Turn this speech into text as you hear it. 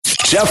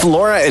Jeff,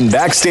 Laura, and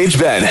Backstage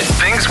Ben.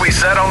 Things we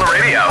said on the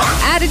radio.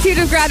 Attitude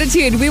of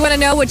gratitude. We want to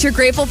know what you're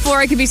grateful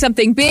for. It could be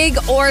something big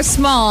or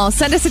small.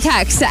 Send us a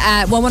text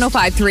at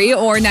 11053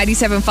 or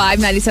 975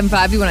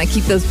 975. We want to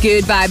keep those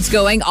good vibes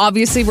going.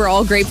 Obviously, we're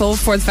all grateful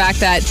for the fact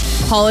that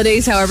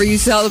holidays, however you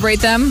celebrate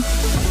them,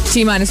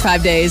 T-minus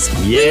 5 days.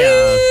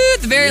 Yeah.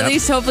 At the very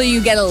least, hopefully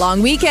you get a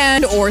long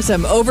weekend or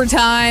some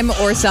overtime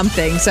or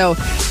something. So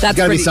that's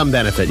got to be some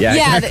benefit.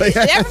 Yeah, exactly.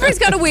 Everybody's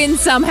got to win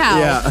somehow.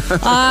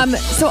 Yeah.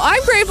 So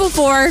I'm grateful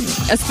for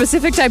a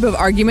specific type of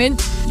argument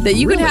that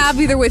you can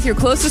have either with your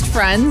closest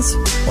friends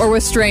or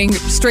with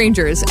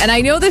strangers. And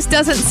I know this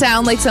doesn't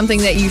sound like something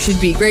that you should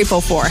be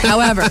grateful for.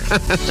 However,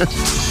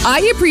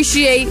 I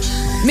appreciate,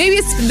 maybe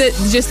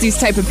it's just these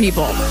type of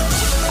people.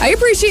 I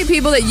appreciate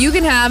people that you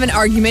can have an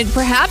argument.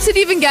 Perhaps it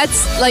even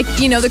gets,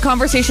 the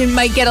conversation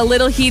might get a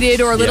little heated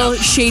or a little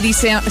shady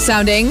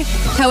sounding.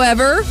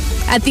 However,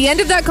 at the end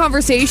of that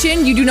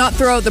conversation, you do not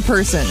throw out the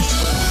person.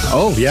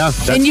 Oh, yeah.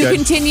 That's and you good.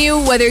 continue,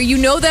 whether you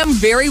know them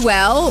very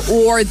well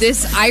or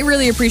this. I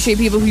really appreciate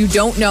people who you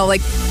don't know. Like,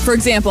 for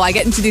example, I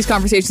get into these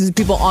conversations with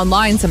people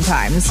online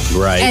sometimes.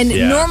 Right. And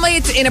yeah. normally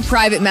it's in a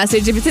private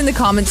message. If it's in the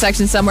comment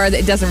section somewhere,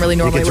 it doesn't really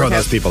normally You can throw work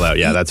those out. people out.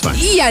 Yeah, that's fine.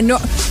 Yeah, no.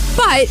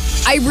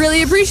 But I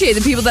really appreciate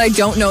the people that I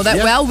don't know that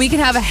well. We can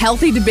have a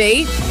healthy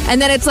debate. And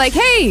then it's like,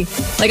 hey,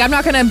 I'm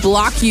not going to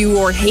block you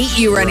or hate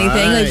you or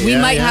anything. We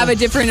might have a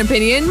different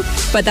opinion,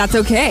 but that's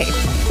okay.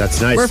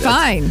 That's nice. We're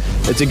fine.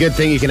 It's a good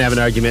thing you can have an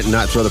argument and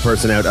not throw the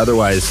person out.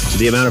 Otherwise,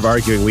 the amount of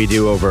arguing we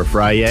do over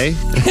Friday.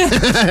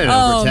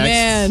 Oh,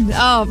 man.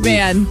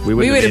 We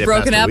would have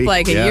broken up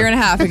like a year and a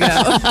half ago.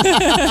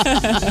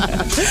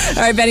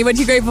 All right, Benny, what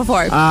you grateful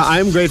for?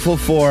 I'm grateful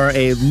for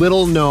a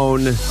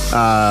little-known,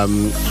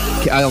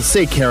 I'll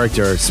say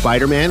character,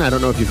 Spider-Man. I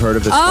don't know if you've heard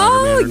of this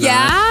Spider-Man or not.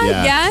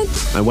 Yeah.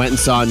 I went and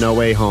saw No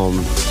Way Home,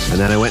 and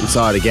then I went and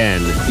saw it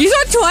again. You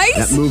saw it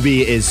twice? That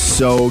movie is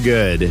so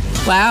good.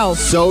 Wow.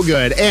 So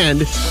good.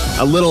 And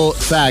a little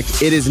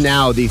fact, it is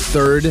now the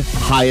third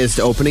highest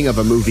opening of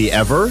a movie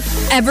ever.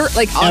 Ever?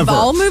 Of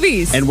all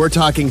movies? And we're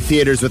talking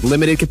theaters with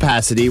limited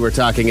capacity. We're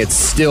talking it's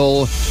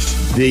still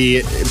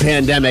the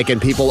pandemic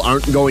and people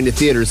aren't going to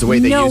theaters the way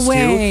they used to.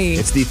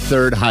 It's the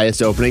third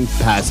highest opening,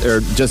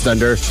 just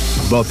under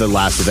both the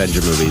last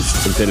Avenger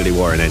movies, Infinity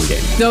War and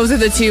Endgame. Those are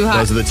the two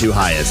highest. Those are the two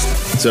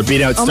highest. So it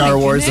beat out Star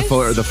Wars,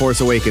 The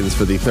Force Awakens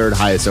for the third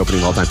highest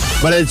opening of all time.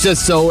 But it's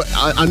just so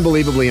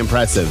unbelievably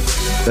impressive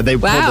that they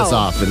pulled this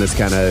off in this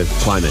kind of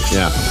climate.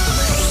 Yeah.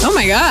 Oh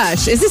my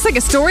gosh. Is this like a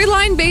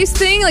storyline based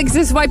thing? Is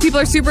this why people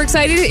are super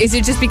excited? Is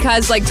it just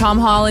because Tom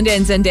Holland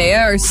and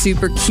Zendaya are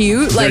super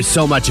cute? There's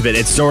so much of it.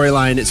 It's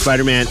storyline. It's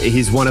Spider-Man.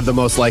 He's one of the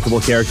most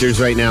likable characters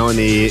right now in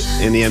the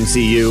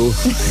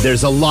MCU.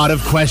 There's a lot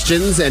of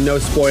questions and no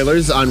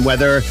spoilers on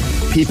whether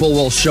people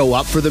will show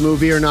up for the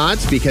movie or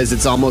not, because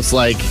it's almost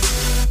like,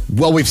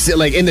 well, we've seen,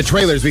 in the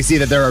trailers, we see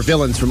that there are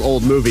villains from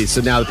old movies.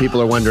 So now the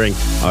people are wondering,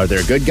 are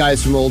there good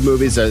guys from old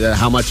movies?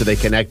 How much are they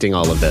connecting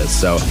all of this?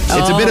 So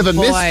it's a bit of a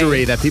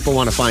mystery that people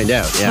want to find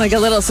out. Yeah. Like a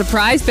little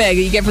surprise bag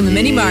that you get from the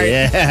mini mart.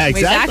 Yeah, exactly.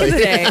 Way back in the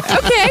day.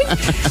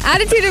 Okay.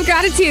 Attitude of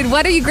gratitude.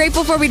 What are you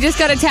grateful for? We just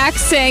got a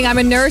text saying, I'm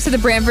a nurse at the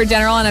Brantford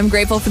General and I'm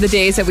grateful for the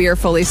days that we are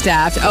fully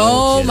staffed.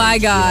 Oh my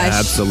gosh. Yeah,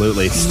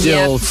 absolutely.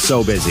 Still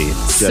so busy.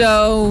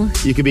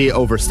 You could be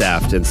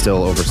overstaffed and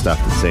still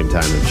overstuffed at the same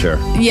time, I'm sure.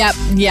 Yep.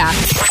 Yeah.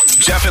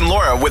 Jeff and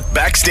Laura with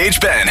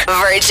Backstage Ben.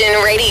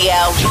 Virgin Radio.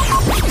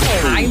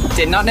 I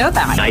did not know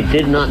that. I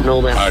did not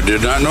know that. I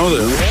did not know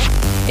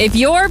that. If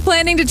you're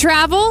planning to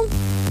travel,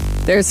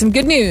 there's some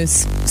good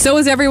news. So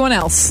is everyone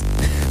else.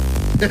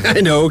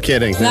 No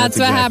kidding. That's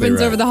what exactly happens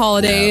right. over the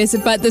holidays.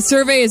 Yeah. But the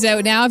survey is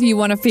out now if you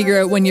want to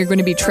figure out when you're going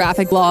to be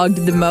traffic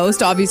logged the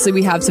most. Obviously,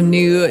 we have some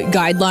new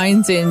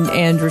guidelines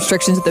and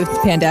restrictions with the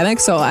pandemic.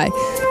 So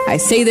I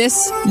say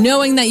this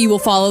knowing that you will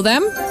follow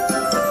them.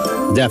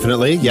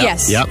 Definitely. Yep.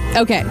 Yes. Yep.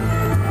 Okay.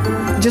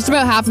 Just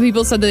about half the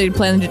people said that they'd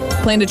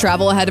plan to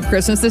travel ahead of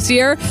Christmas this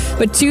year,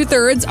 but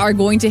 2/3 are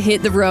going to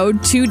hit the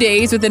road 2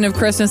 days within of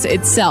Christmas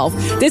itself.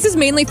 This is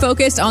mainly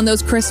focused on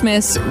those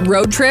Christmas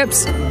road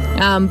trips,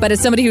 but as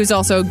somebody who's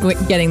also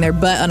getting their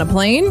butt on a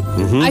plane,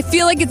 I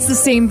feel like it's the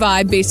same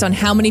vibe based on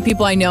how many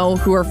people I know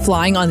who are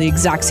flying on the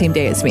exact same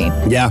day as me.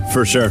 Yeah,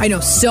 for sure. I know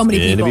so many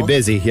people. It'll be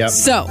busy, yep.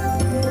 So,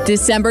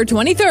 December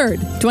 23rd,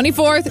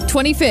 24th,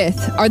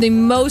 25th are the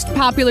most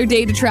popular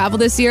day to travel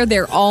this year.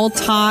 They're all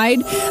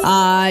tied.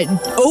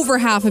 Over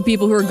half of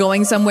people who are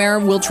going somewhere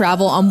will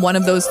travel on one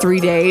of those 3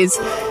 days,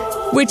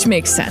 which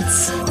makes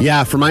sense.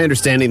 Yeah, from my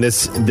understanding,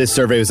 this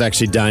survey was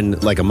actually done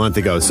like a month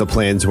ago, so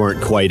plans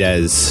weren't quite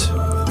as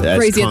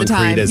crazy at the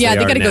time. Yeah,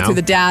 they got to go through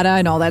the data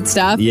and all that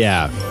stuff.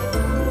 Yeah.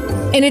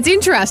 And it's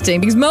interesting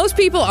because most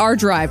people are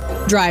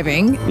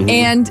driving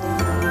and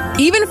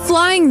even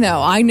flying,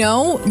 though. I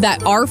know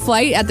that our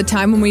flight at the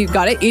time when we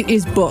got it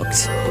is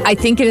booked. I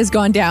think it has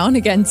gone down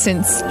again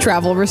since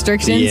travel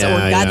restrictions or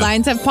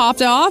guidelines have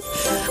popped off.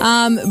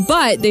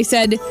 But they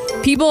said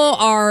people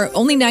are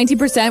only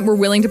 90% were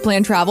willing to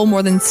plan travel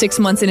more than 6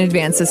 months in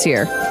advance this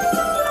year.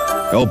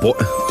 Oh, boy.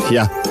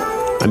 Yeah.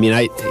 I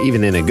mean,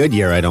 even in a good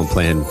year, I don't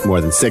plan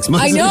more than 6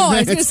 months. I know. in I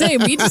was going to say,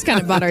 we just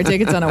kind of bought our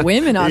tickets on a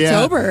whim in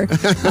October.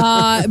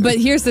 But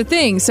here's the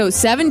thing. So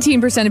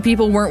 17% of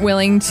people weren't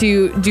willing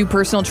to do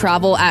personal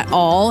travel at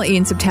all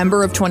in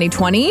September of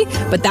 2020.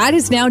 But that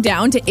is now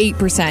down to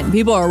 8%.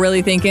 People are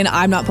really thinking,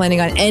 I'm not planning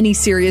on any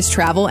serious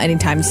travel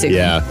anytime soon.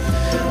 Yeah,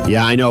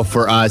 I know.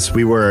 For us,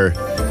 we were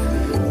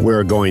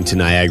going to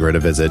Niagara to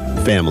visit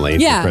family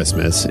for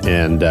Christmas.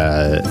 And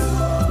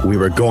we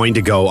were going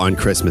to go on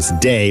Christmas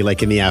Day,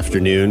 like in the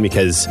afternoon,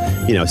 because,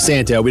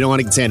 Santa, we don't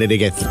want Santa to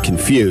get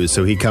confused.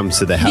 So he comes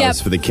to the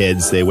house for the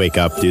kids. They wake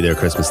up, do their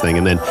Christmas thing.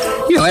 And then,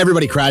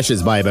 everybody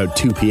crashes by about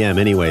 2 p.m.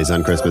 anyways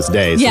on Christmas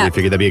Day. So we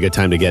figured that'd be a good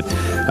time to get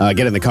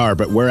in the car.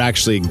 But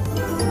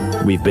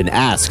we've been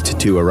asked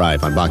to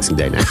arrive on Boxing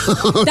Day now.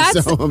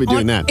 So we'll be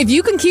doing that. If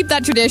you can keep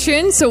that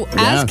tradition. So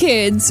as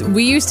kids,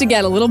 we used to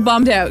get a little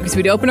bummed out because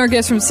we'd open our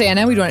gifts from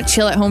Santa. We'd want to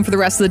chill at home for the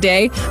rest of the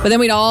day. But then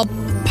we'd all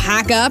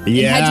pack up and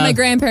head to my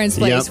grandparents'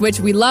 place, which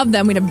we loved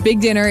them. We'd have a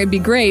big dinner. It'd be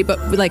great. But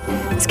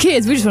as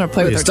kids, we just want to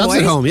play with our toys.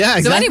 At home. Yeah,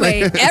 exactly. So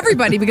anyway,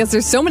 everybody, because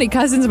there's so many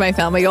cousins in my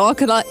family, all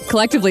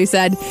collectively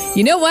said,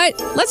 you know what?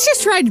 Let's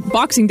just try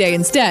Boxing Day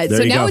instead.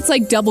 So now it's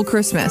like double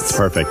Christmas.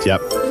 Perfect.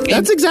 Yep.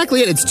 That's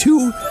exactly it. It's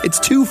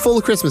two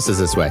full Christmases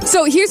this way.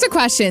 So here's a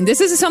question. This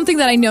is something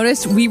that I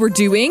noticed we were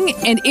doing.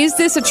 And is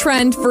this a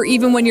trend for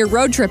even when you're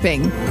road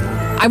tripping?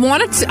 I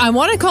want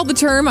to call the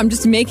term, I'm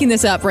just making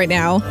this up right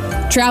now,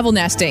 travel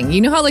nesting.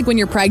 You know how when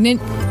you're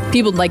pregnant,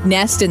 people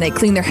nest and they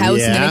clean their house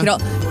and they make it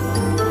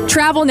all...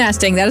 Travel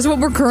nesting. That is what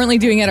we're currently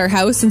doing at our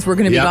house since we're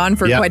going to be gone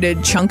for quite a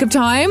chunk of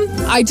time.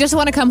 I just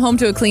want to come home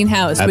to a clean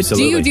house.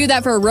 Absolutely. But do you do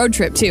that for a road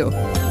trip too?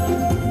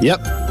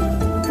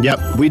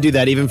 Yep, we do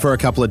that even for a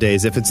couple of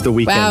days if it's the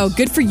weekend. Wow,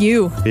 good for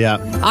you. Yeah.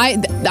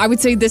 I would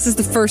say this is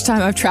the first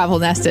time I've travel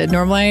nested.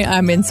 Normally,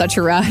 I'm in such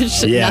a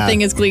rush. Yeah.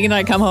 Nothing is clean.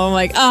 I come home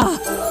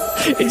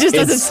it just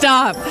doesn't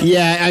stop.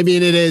 Yeah, I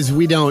mean, it is.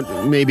 We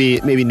don't, maybe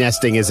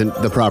nesting isn't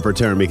the proper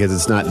term because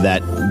it's not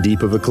that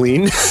deep of a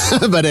clean,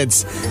 but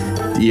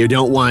you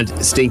don't want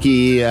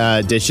stinky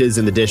dishes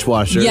in the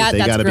dishwasher. Yeah, they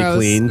got to be gross.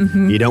 clean.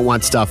 Mm-hmm. You don't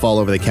want stuff all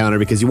over the counter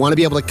because you want to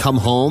be able to come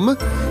home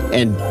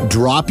and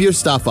drop your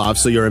stuff off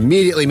so you're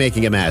immediately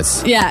making a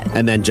mess. Yeah.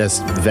 And then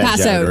just veg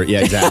Pass out.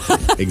 Yeah, exactly.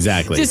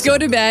 Exactly. Just go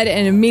to bed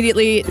and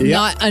immediately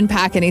not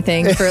unpack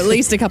anything for at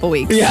least a couple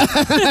weeks. Yeah,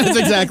 that's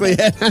exactly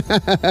it.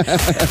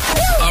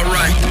 All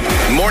right.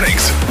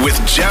 Mornings with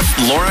Jeff,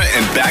 Laura,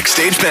 and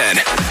Backstage Ben.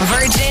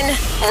 Virgin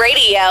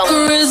Radio.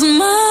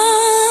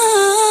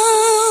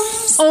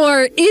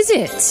 Or is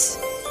it?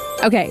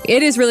 Okay,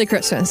 it is really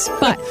Christmas,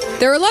 but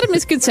there are a lot of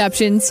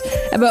misconceptions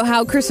about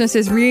how Christmas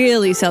is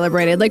really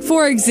celebrated. Like,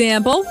 for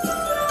example,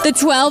 the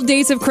 12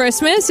 days of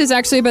Christmas is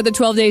actually about the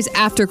 12 days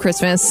after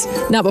Christmas,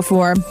 not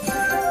before.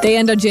 They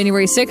end on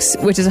January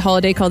 6th, which is a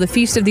holiday called the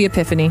Feast of the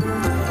Epiphany.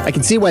 I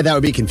can see why that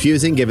would be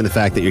confusing, given the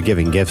fact that you're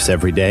giving gifts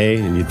every day,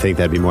 and you'd think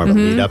that'd be more of a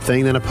lead-up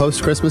thing than a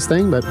post-Christmas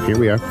thing, but here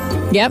we are.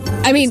 Yep.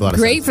 I mean,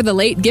 great for the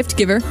late gift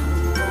giver.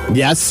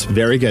 Yes,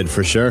 very good,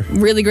 for sure.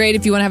 Really great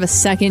if you want to have a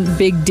second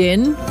big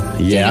din.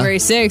 Yeah. January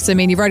 6th. I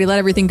mean, you've already let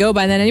everything go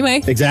by then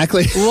anyway.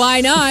 Exactly.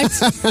 Why not?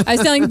 I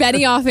was telling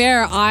Betty off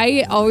air,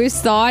 I always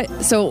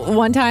thought, so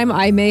one time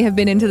I may have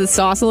been into the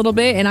sauce a little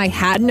bit and I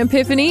had an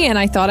epiphany and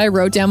I thought I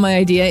wrote down my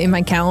idea in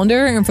my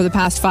calendar, and for the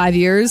past 5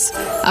 years,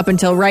 up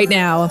until right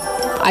now,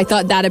 I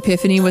thought that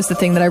epiphany was the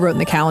thing that I wrote in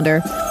the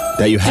calendar.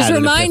 That you had just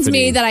reminds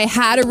me that I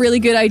had a really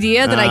good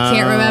idea that I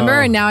can't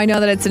remember, and now I know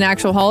that it's an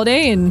actual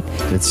holiday, and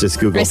it's just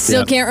Google. I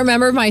still can't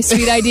remember my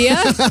sweet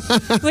idea.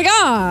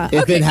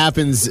 If it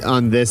happens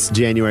on this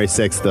January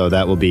 6th, though,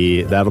 that'll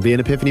be an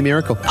epiphany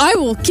miracle. I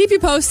will keep you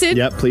posted.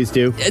 Yep, please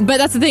do. But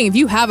that's the thing. If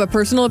you have a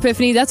personal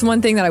epiphany, that's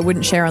one thing that I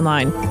wouldn't share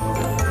online.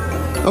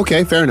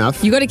 Okay, fair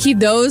enough. You got to keep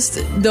those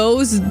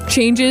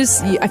changes.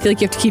 I feel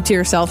like you have to keep to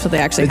yourself so they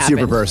actually happen. It's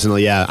super personal,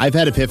 yeah. I've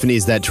had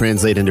epiphanies that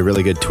translate into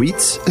really good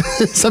tweets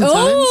sometimes.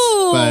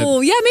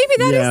 Oh, yeah,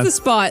 maybe that is the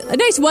spot. A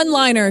nice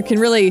one-liner can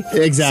really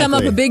sum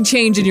up a big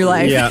change in your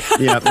life. Yeah,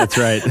 that's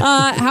right.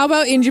 How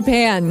about in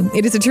Japan?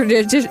 It is a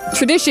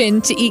tradition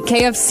to eat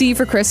KFC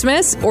for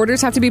Christmas.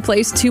 Orders have to be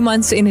placed 2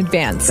 months in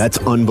advance. That's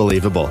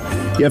unbelievable.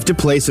 You have to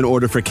place an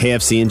order for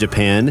KFC in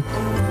Japan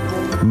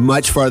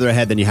much farther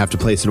ahead than you have to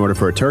place an order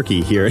for a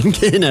turkey here in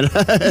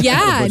Canada.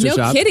 Yeah,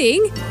 no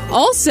kidding.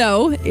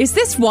 Also, is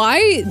this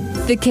why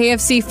the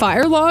KFC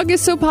fire log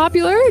is so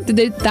popular?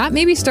 Did that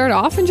maybe start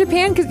off in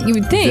Japan? Because you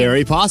would think.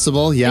 Very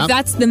possible, yeah. If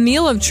that's the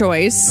meal of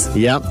choice.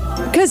 Yep.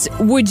 Because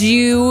would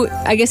you,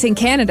 I guess in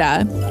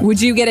Canada,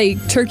 would you get a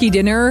turkey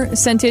dinner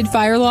scented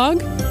fire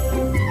log?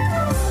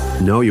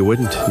 No, you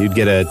wouldn't. You'd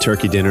get a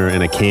turkey dinner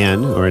in a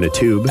can or in a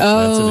tube.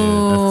 That's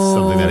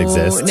something that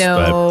exists.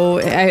 No,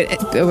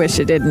 I wish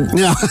it didn't.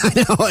 No, I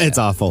know. It's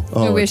awful.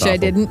 Oh, I wish I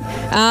didn't.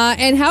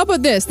 And how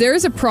about this? There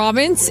is a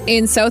province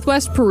in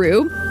southwest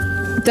Peru.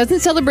 It doesn't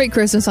celebrate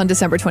Christmas on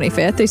December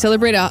 25th. They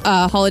celebrate a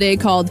holiday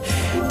called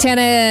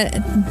Takanak.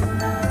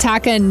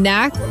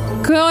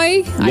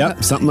 Kakoi.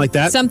 Yep, something like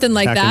that. Something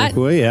like that.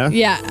 Kakanakui, yeah.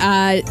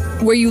 Yeah,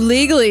 where you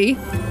legally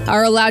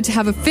are allowed to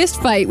have a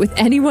fist fight with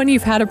anyone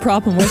you've had a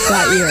problem with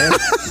that year.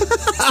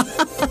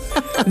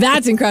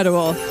 That's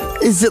incredible.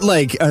 Is it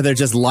like, are there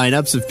just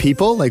lineups of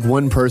people? Like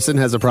one person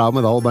has a problem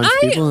with a whole bunch of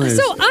people?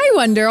 So I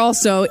wonder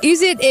also,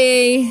 is it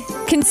a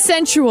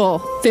consensual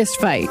fist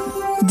fight?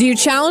 Do you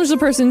challenge the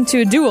person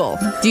to a duel?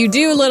 Do you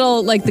do a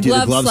little, like the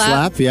glove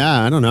slap?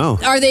 Yeah, I don't know.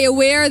 Are they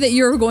aware that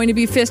you're going to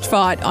be fist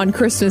fought on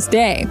Christmas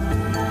Day?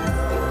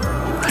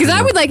 Because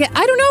I would like it.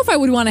 I don't know if I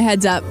would want a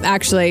heads up,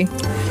 actually.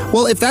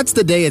 Well, if that's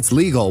the day it's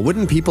legal,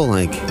 wouldn't people,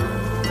 like,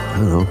 I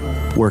don't know,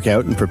 work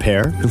out and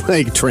prepare?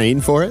 Like,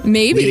 train for it?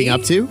 Maybe. Leading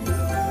up to?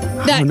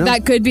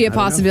 That could be a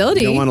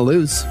possibility. You don't want to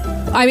lose.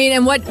 I mean,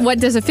 and what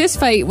does a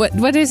fist fight,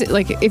 what is it?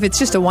 Like, if it's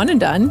just a one and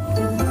done?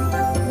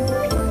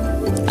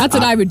 That's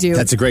what I would do.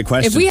 That's a great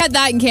question. If we had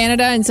that in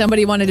Canada and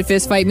somebody wanted to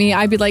fist fight me,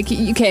 I'd be like,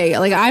 okay,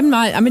 like I'm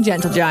a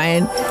gentle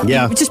giant.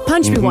 Yeah. Just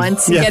punch me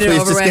once and get it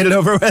over with. Get it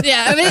over with.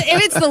 Yeah, I mean,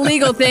 if it's the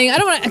legal thing, I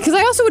don't want to, because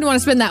I also wouldn't want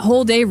to spend that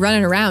whole day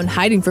running around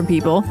hiding from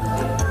people.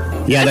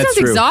 Yeah, that that's sounds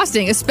true.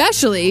 Exhausting,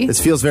 especially.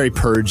 This feels very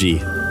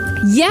purgy.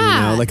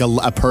 Yeah. You know, like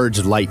a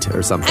purge light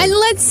or something. And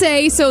let's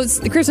say, so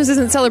Christmas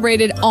isn't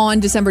celebrated on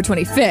December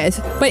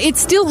 25th, but it's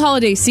still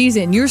holiday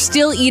season. You're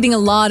still eating a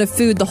lot of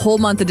food the whole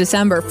month of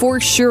December. For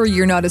sure,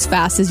 you're not as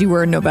fast as you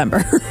were in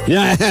November.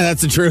 Yeah,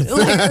 that's the truth.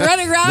 Like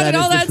running around and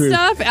all that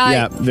stuff.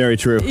 Yeah, very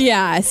true.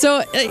 Yeah,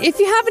 so if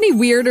you have any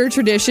weirder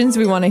traditions,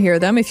 we want to hear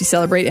them. If you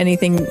celebrate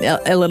anything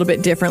a little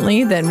bit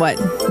differently than what,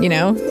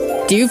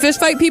 do you fist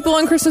fight people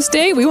on Christmas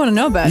Day? We want to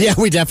know about it. Yeah,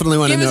 we definitely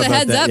want to know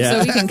about that. Give us a heads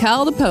up so we can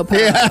call the popo.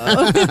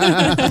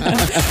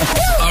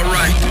 All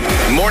right.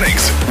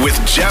 Mornings with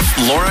Jeff,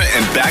 Laura,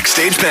 and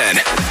Backstage Ben.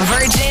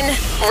 Virgin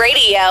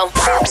Radio.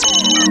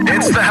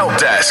 It's the Help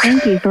Desk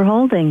Thank you for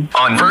holding.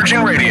 on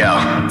Virgin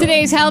Radio.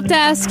 Today's help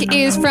desk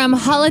is from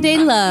Holiday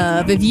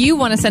Love. If you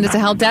want to send us a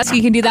help desk,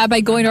 you can do that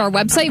by going to our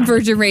website,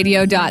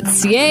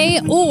 virginradio.ca,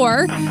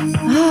 or...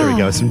 There we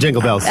go. Some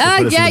jingle bells.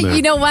 Yeah,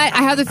 you know what?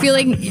 I have the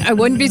feeling I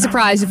wouldn't be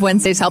surprised if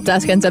Wednesday's help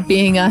desk ends up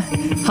being a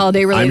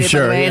holiday related. I'm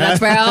sure. By the way. Yeah.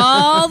 That's where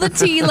all the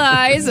tea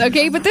lies.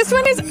 Okay, but this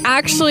one is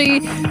actually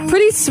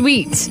pretty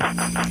sweet.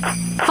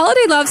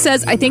 Holiday Love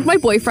says, I think my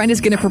boyfriend is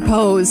going to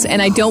propose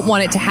and I don't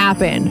want it to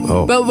happen.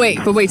 Oh. But wait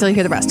till you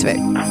hear the rest of it.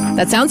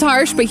 That sounds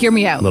harsh, but hear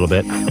me out. A little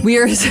bit. We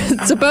are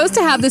supposed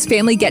to have this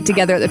family get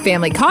together at the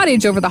family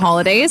cottage over the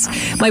holidays.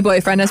 My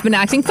boyfriend has been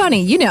acting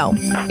funny,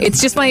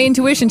 It's just my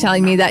intuition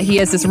telling me that he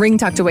has this ring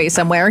tucked away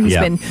somewhere. He's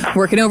been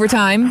working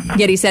overtime,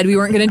 yet he said we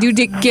weren't going to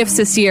do gifts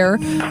this year.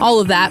 All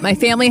of that. My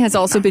family has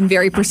also been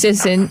very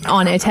persistent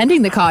on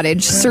attending the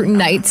cottage certain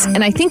nights,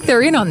 and I think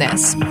they're in on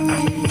this.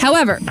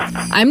 However,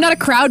 I'm not a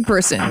crowd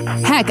person.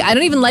 Heck, I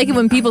don't even like it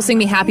when people sing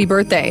me happy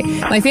birthday.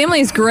 My family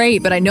is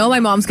great, but I know my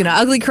mom's going to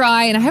ugly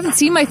cry, and I haven't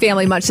seen my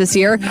family much this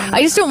year.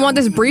 I just don't want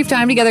this brief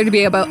time together to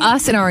be about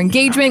us and our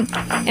engagement.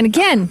 And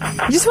again,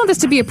 I just want this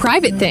to be a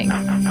private thing.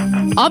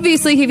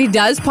 Obviously, if he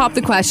does pop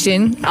the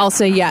question, I'll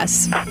say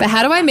yes. But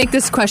how do I make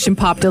this question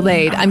pop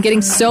delayed? I'm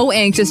getting so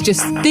anxious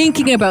just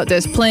thinking about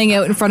this playing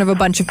out in front of a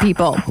bunch of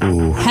people.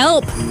 Ooh.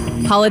 Help!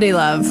 Holiday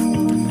Love.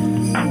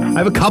 I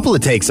have a couple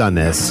of takes on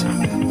this.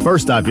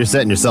 First off, you're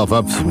setting yourself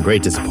up for some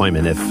great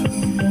disappointment if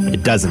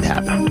it doesn't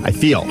happen, I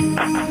feel.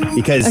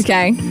 Because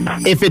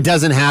if it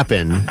doesn't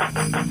happen,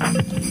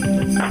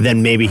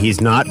 then maybe he's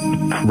not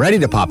ready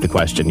to pop the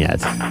question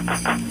yet.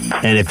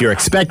 And if you're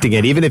expecting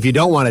it, even if you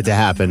don't want it to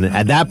happen,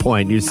 at that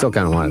point, you still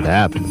kind of want it to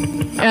happen.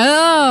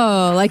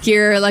 Oh,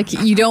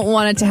 you don't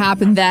want it to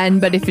happen then,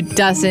 but if it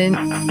doesn't,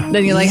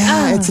 then you're like,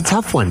 It's a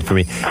tough one for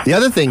me. The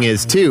other thing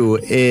is, too,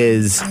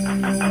 is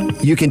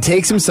you can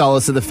take some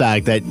solace in the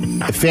fact that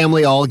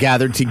family all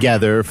gathered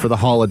together for the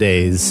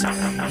holidays.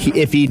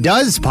 If he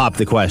does pop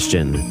the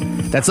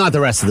question, that's not the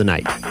rest of the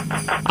night.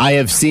 I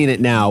have seen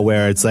it now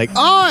where it's like,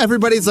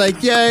 everybody's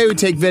like, yay, we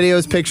take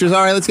videos, pictures.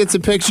 All right, let's get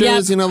some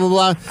pictures, blah,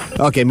 blah,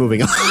 blah. Okay,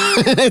 moving on.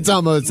 It's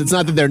not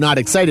that they're not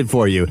excited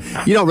for you.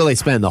 You don't really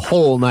spend the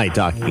whole night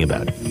talking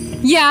about it.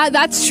 Yeah,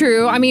 that's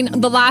true. I mean,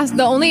 the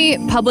only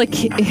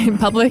public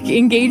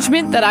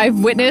engagement that I've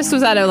witnessed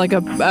was at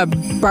a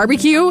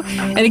barbecue,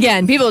 and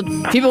again, people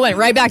went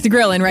right back to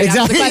grilling right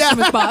after the question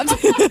was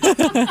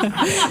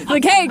popped.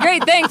 Like, hey,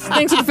 great, thanks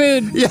for the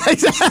food. Yeah,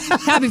 exactly.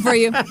 Happy for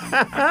you.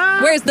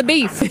 Where's the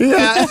beef?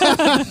 Yeah.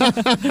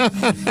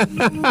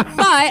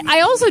 But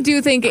I also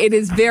do think it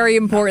is very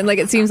important. Like,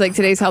 it seems like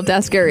today's help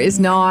desker is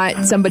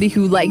not somebody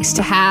who likes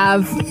to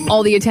have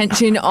all the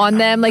attention on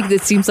them. Like,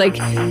 this seems like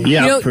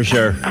for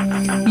sure.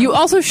 You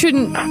also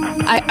shouldn't,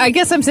 I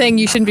guess I'm saying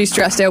you shouldn't be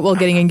stressed out while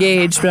getting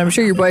engaged, but I'm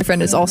sure your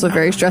boyfriend is also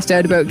very stressed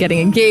out about getting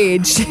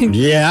engaged.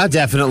 Yeah,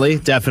 definitely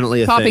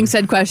a Popping thing.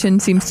 said question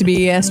seems to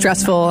be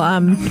stressful.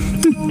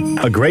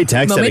 A great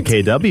text moment. at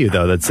a KW,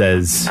 though, that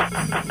says,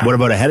 what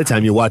about ahead of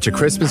time you watch a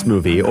Christmas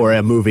movie or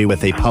a movie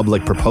with a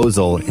public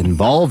proposal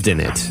involved in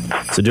it?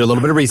 So do a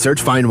little bit of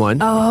research, find one.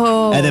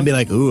 Oh. And then be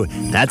like, ooh,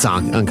 that's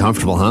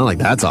uncomfortable, huh? Like,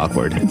 that's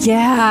awkward.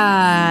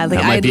 Yeah. Like,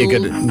 That might be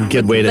a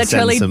good way to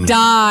send literally some...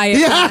 die.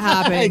 Yeah.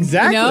 happen.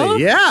 Exactly.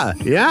 You know?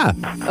 Yeah.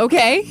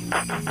 Okay.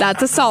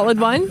 That's a solid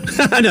one.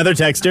 Another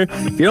texter.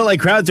 If you don't like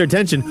crowds or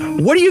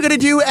attention, what are you going to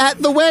do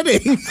at the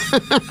wedding?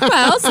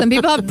 Well, some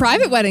people have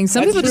private weddings.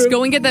 Some people just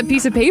go and get that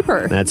piece of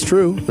paper. That's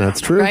true.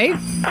 Right?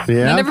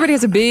 Yeah. Not everybody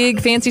has a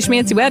big, fancy,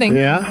 schmancy wedding.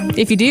 Yeah.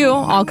 If you do,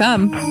 I'll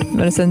come. I'm going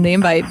to send the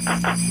invite.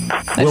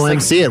 We'll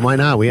MC it. Why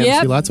not? We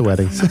MC lots of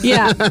weddings.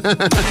 Yeah.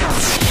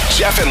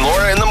 Jeff and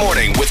Laura in the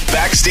morning with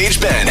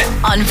Backstage Ben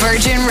On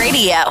Virgin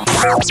Radio.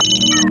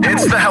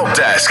 It's the Help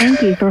Desk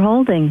Thank you for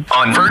holding.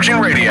 on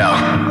Virgin Radio.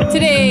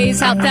 Today's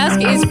help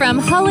desk is from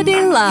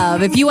Holiday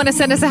Love. If you want to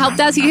send us a help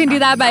desk, you can do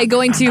that by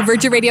going to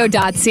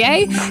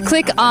virginradio.ca.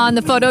 Click on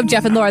the photo of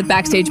Jeff and Laura with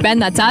Backstage Ben.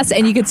 That's us.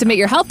 And you can submit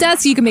your help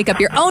desk. You can make up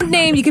your own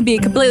name. You can be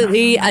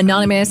completely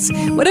anonymous.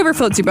 Whatever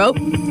floats your boat.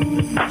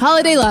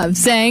 Holiday Love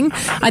saying,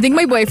 I think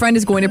my boyfriend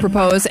is going to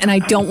propose and I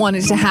don't want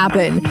it to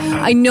happen.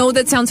 I know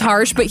that sounds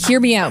harsh, but hear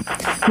me out.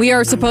 We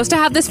are supposed to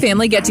have this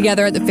family get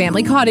together at the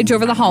family cottage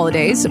over the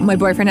holidays. My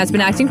boyfriend has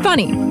been acting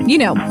funny. You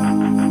know,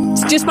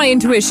 it's just my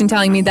intuition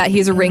telling me that he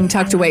has a ring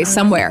tucked away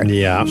somewhere.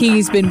 Yeah.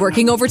 He's been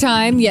working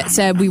overtime, yet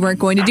said we weren't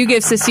going to do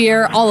gifts this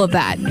year, all of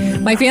that.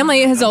 My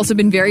family has also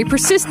been very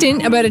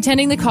persistent about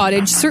attending the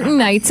cottage certain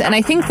nights, and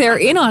I think they're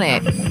in on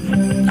it.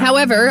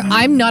 However,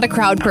 I'm not a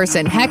crowd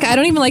person. Heck, I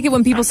don't even like it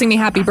when people sing me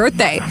happy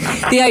birthday.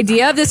 The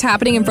idea of this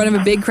happening in front of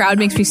a big crowd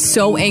makes me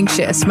so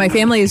anxious. My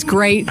family is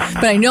great,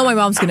 but I know my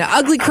mom's going to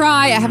ugly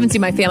cry. I haven't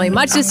seen my family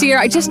much this year.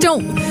 I just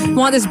don't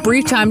want this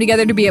brief time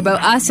together to be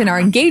about us and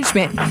our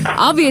engagement.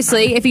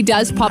 Obviously, if he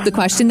does pop the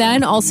question,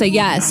 then I'll say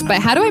yes.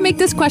 But how do I make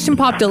this question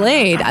pop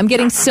delayed? I'm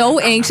getting so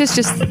anxious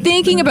just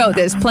thinking about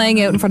this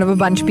playing out in front of a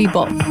bunch of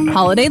people.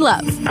 Holiday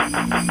Love.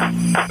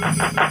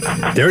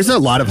 There's a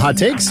lot of hot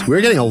takes.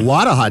 We're getting a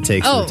lot of hot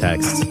takes from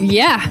texts.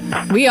 Yeah,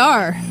 we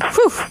are.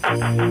 Whew.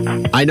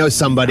 I know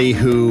somebody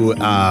who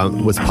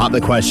was popped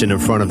the question in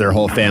front of their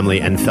whole family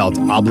and felt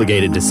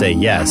obligated to say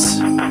yes.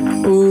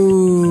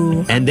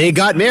 Ooh. And they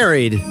got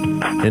married,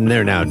 and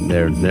they're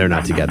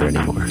not together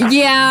anymore.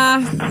 Yeah.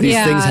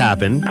 These things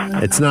happen.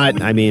 It's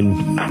not, I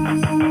mean,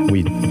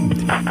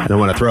 I don't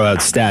want to throw out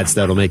stats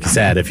that'll make you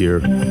sad if you're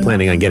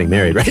planning on getting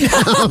married right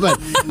now, but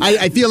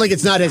I feel like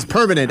it's not as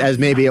permanent as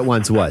maybe it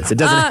once was. It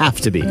doesn't have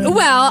to be.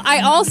 Well,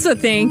 I also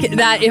think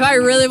that if I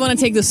really want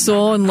to take the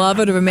soul and love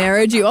out of a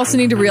marriage, you also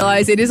need to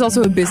realize it is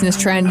also a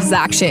business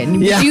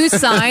transaction. Yeah. Do you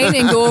sign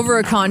and go over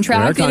a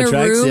contract in a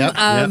room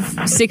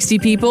of 60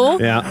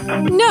 people? Yeah.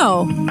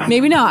 No,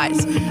 maybe not.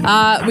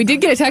 We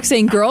did get a text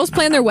saying girls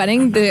plan their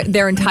wedding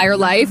their entire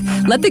life.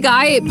 Let the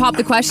guy pop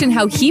the question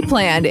how he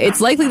planned.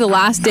 It's likely the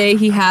last day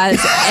he has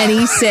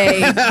any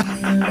say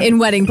in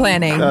wedding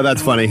planning. Oh,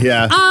 that's funny.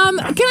 Yeah.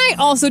 Can I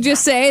also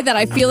just say that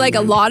I feel like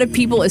a lot of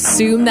people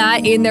assume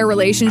that in their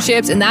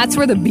relationships, and that's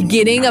where the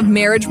beginning of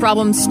marriage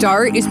problems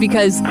start, is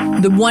because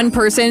the one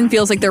person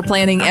feels like they're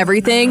planning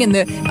everything and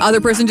the other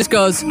person just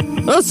goes,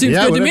 oh, seems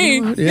good to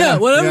me.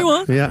 Whatever you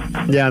want. Yeah,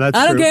 that's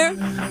true. I don't care.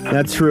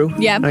 That's true.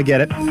 Yeah. I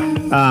get it.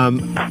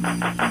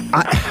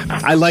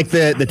 I like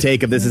the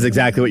take of this is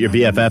exactly what your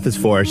BFF is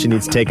for. She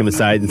needs to take him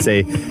aside and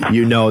say,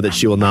 you know that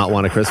she will not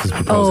want a Christmas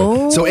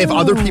proposal. So if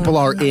other people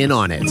are in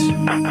on it,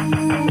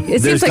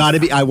 there's got to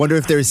be, I wonder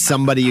if there's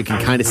somebody you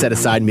can kind of set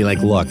aside and be like,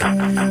 look,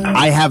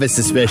 I have a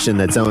suspicion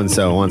that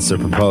so-and-so wants to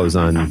propose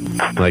on,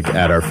 like,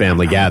 at our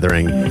family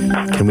gathering.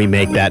 Can we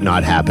make that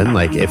not happen?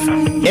 Like,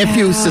 if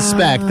you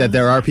suspect that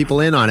there are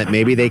people in on it,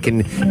 maybe they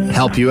can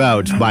help you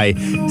out by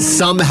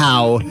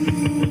somehow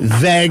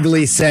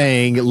vaguely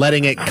saying,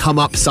 letting it come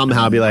up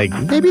somehow, be like,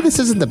 maybe this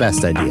isn't the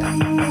best idea.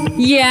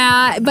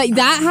 Yeah, but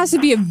that has to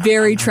be a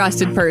very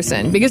trusted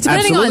person, because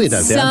depending on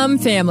some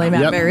family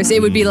members,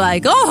 it would be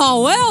like,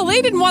 oh, well,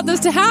 they didn't want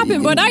this to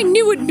happen, but I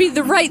knew it'd be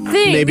the right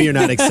thing. Maybe you're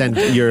not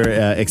your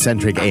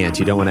eccentric aunt.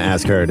 You don't want to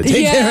ask her to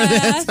take care of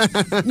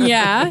this.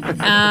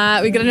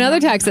 Yeah. We got another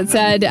text that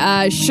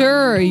said,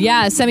 sure,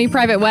 yeah,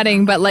 semi-private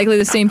wedding, but likely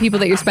the same people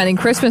that you're spending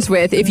Christmas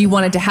with if you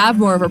wanted to have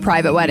more of a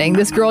private wedding.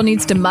 This girl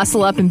needs to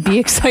muscle up and be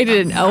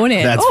excited and own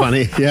it. That's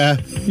funny. Yeah.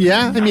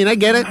 Yeah, I mean, I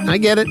get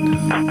it.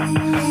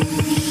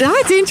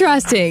 That's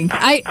interesting.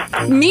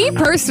 Me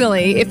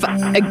personally, if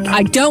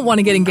I don't want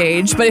to get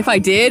engaged, but if I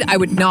did, I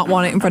would not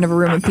want it in frund of a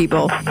room of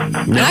people. No?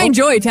 And I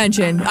enjoy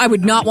attention. I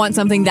would not want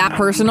something that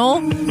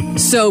personal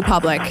so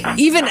public.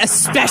 Even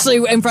especially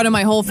in front of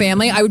my whole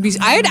family,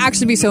 I'd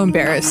actually be so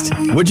embarrassed.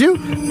 Would you?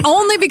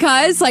 Only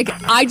because, like,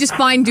 I just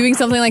find doing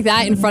something like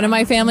that in front of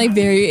my family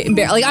very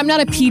embarrassing. Like, I'm not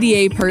a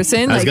PDA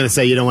person. I was going to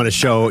say, you don't want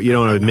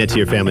to admit to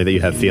your family that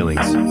you have feelings.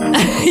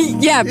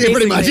 Yeah, basically.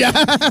 Pretty much, yeah.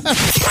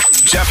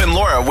 Jeff and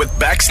Laura with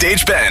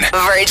Backstage Ben.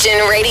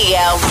 Virgin Radio.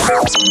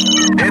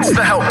 It's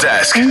the Help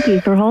Desk Thank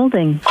you for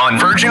holding. on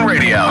Virgin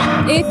Radio.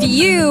 If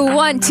you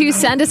want to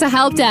send us a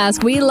help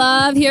desk, we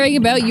love hearing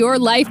about your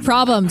life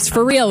problems.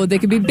 For real. They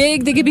could be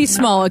big, they could be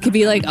small. It could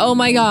be like, oh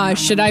my gosh,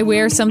 should I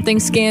wear something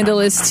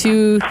scandalous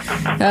to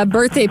a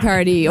birthday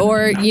party?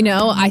 Or,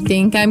 I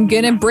think I'm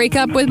going to break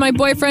up with my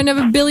boyfriend of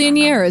 1 billion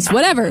years.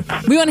 Whatever.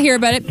 We want to hear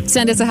about it.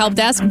 Send us a help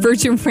desk,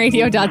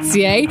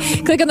 virginradio.ca.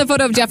 Click on the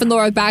photo of Jeff and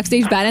Laura with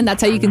Backstage Ben, and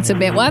that's how you can submit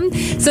submit one.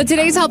 So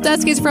today's help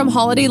desk is from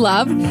Holiday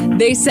Love.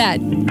 They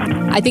said,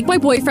 I think my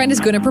boyfriend is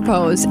going to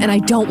propose and I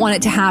don't want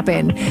it to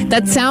happen.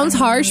 That sounds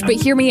harsh, but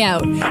hear me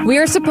out. We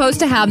are supposed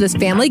to have this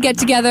family get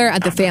together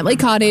at the family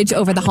cottage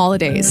over the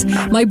holidays.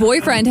 My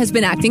boyfriend has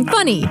been acting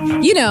funny.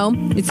 You know,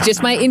 it's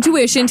just my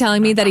intuition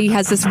telling me that he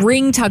has this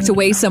ring tucked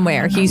away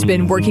somewhere. He's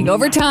been working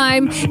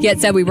overtime, yet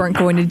said we weren't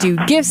going to do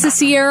gifts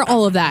this year,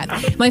 all of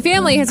that. My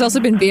family has also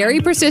been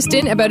very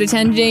persistent about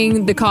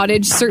attending the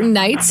cottage certain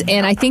nights,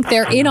 and I think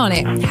they're in on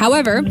it.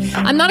 However,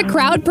 I'm not a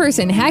crowd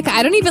person. Heck,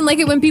 I don't even like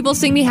it when people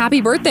sing me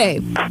happy birthday.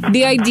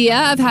 The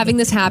idea of having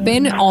this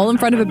happen all in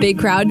front of a big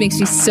crowd makes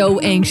me so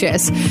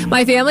anxious.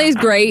 My family is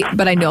great,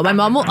 but I know my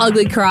mom will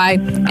ugly cry,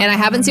 and I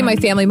haven't seen my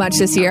family much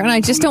this year, and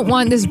I just don't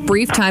want this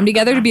brief time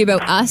together to be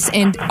about us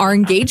and our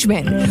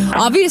engagement.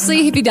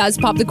 Obviously, if he does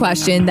pop the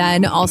question,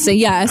 then I'll say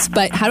yes,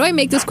 but how do I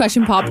make this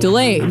question pop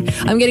delayed?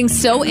 I'm getting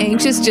so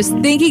anxious just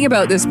thinking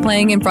about this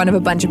playing in front of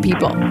a bunch of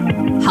people.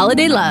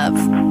 Holiday Love.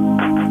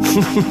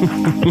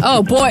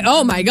 Oh boy,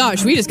 oh my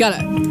gosh, we just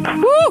gotta...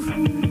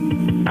 Woo!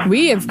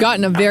 We have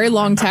gotten a very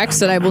long text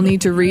that I will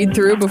need to read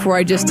through before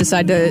I just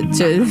decide to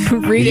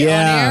read it on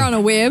air on a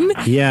whim.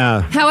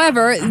 Yeah.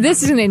 However,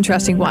 this is an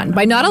interesting one.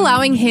 By not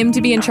allowing him to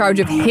be in charge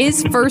of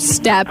his first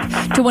step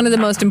to one of the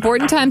most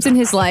important times in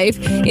his life,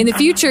 in the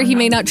future he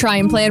may not try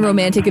and plan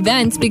romantic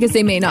events because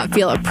they may not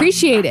feel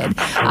appreciated.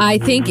 I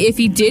think if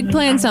he did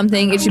plan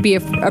something, it should be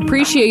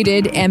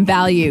appreciated and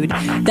valued.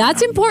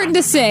 That's important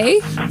to say.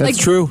 That's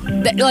true.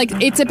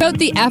 It's about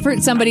the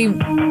effort somebody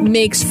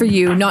makes for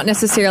you, not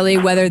necessarily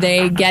whether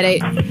they get it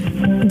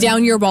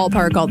down your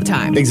ballpark all the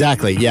time.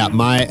 Exactly. Yeah.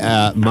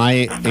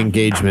 My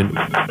engagement,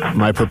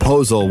 my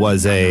proposal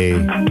was a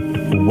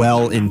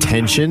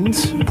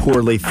well-intentioned,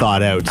 poorly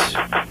thought out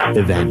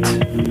event.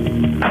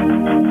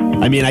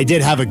 I mean, I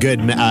did have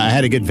I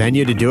had a good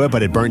venue to do it,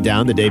 but it burnt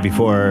down the day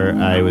before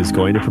I was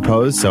going to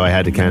propose, so I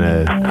had to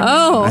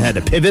I had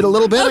to pivot a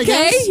little bit, I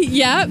guess. Okay,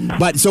 yeah.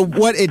 But so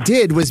what it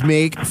did was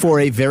make for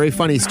a very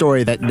funny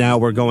story that now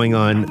we're going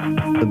on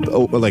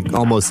like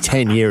almost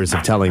 10 years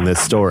of telling this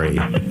story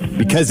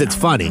because it's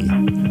funny,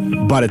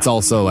 but it's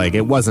also like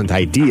it wasn't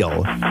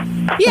ideal.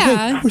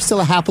 Yeah. We're still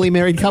a happily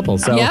married couple,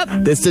 so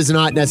this does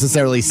not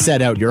necessarily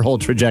set out your whole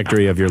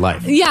trajectory of your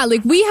life. Yeah,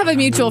 like we have a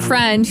mutual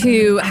friend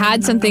who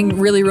had something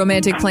really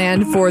romantic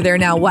planned for their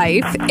now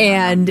wife,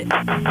 and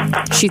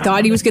she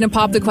thought he was going to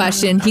pop the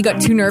question. He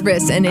got too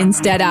nervous and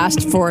instead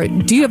asked for,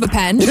 do you have a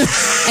pen?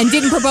 And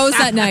didn't propose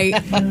that night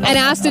and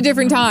asked a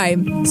different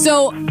time.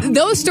 So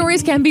those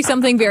stories can be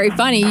something very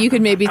funny. You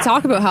could maybe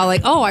talk about how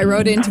like, oh, I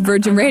wrote into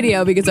Virgin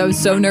Radio because I was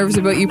so nervous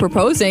about you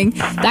proposing.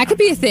 That could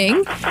be a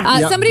thing.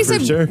 Somebody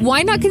said,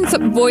 why not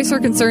voice your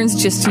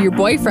concerns just to your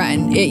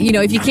boyfriend?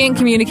 If you can't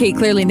communicate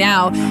clearly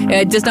now,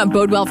 it does not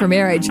bode well for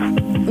marriage.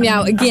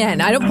 Now,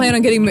 again, I don't plan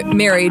on getting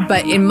married,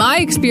 but in my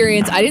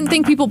experience, I didn't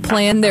think people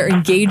plan their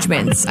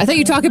engagements. I thought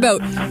you talk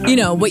about,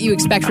 what you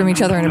expect from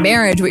each other in a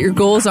marriage, what your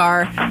goals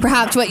are,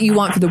 perhaps what you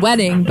want for the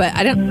wedding, but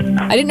I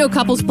didn't know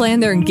couples plan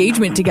their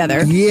engagement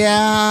together.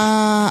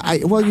 Yeah,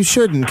 you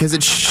shouldn't, because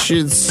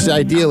it's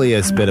ideally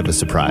a bit of a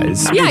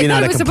surprise. Yeah, maybe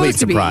not a complete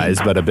surprise,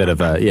 but a bit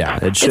of a,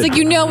 it should. It's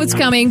like what's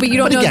coming, but you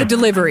don't know the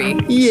delivery.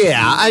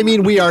 Yeah, I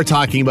mean, we are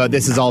talking about,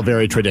 this is all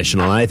very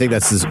traditional, and I think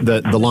that's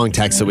the long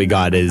text that we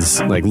got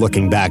is like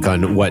looking back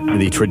on what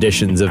the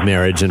traditions of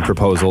marriage and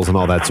proposals and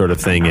all that sort of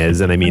thing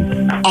is. And I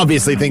mean,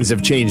 obviously things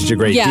have changed a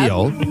great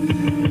deal.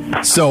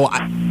 So,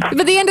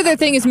 but the end of their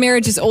thing is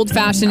marriage is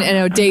old-fashioned and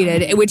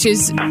outdated, which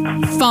is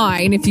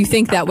fine if you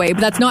think that way,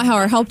 but that's not how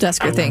our help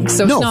desker thinks.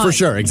 So no, for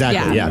sure,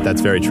 exactly. Yeah,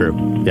 that's very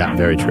true. Yeah,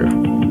 very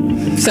true.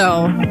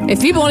 So, if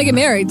people want to get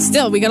married,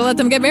 still, we got to let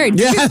them get married.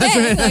 Yeah, that's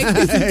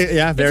right.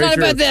 Yeah, very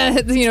true. It's not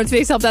about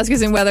today's help desk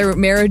isn't whether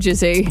marriage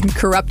is a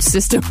corrupt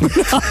system or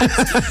not.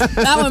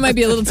 That one might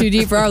be a little too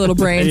deep for our little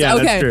brains. Yeah,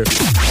 okay. That's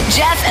true.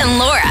 Jeff and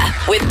Laura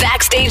with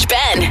Backstage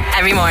Ben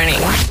every morning.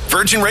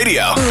 Virgin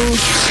Radio.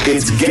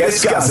 It's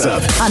Guest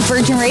Gossip On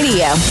Virgin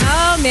Radio.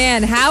 Oh,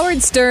 man.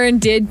 Howard Stern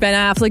did Ben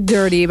Affleck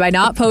dirty by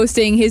not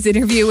posting his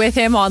interview with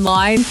him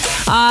online.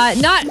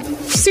 Not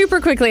super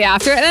quickly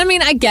after. And I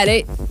mean, I get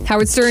it.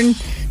 Howard Stern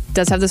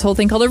does have this whole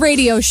thing called a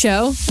radio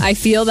show. I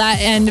feel that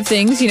end of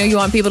things. You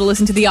want people to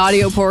listen to the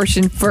audio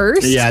portion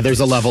first. Yeah, there's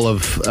a level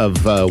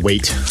of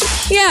weight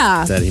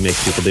that he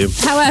makes people do.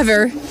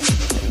 However,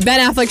 Ben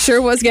Affleck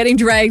sure was getting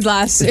dragged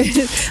last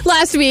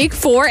week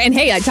for, and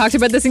hey, I talked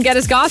about this in Get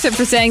Us Gossip,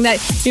 for saying that,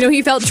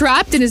 he felt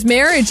trapped in his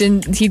marriage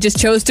and he just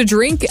chose to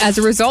drink as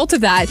a result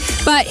of that.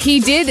 But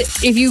he did,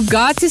 if you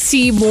got to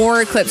see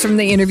more clips from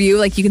the interview,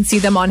 like you can see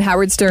them on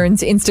Howard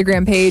Stern's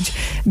Instagram page,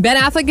 Ben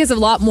Affleck gives a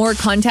lot more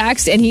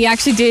context, and he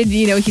actually did,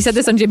 he said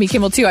this on Jimmy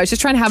Kimmel too. I was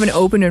just trying to have an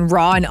open and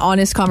raw and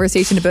honest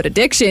conversation about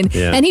addiction,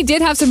 and he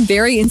did have some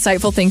very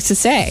insightful things to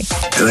say.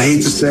 And I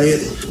hate to say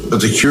it, but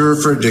the cure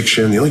for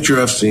addiction, the only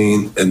cure I've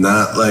seen, and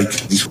not like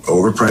these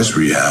overpriced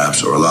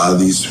rehabs or a lot of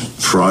these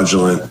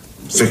fraudulent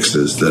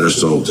fixes that are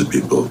sold to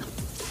people.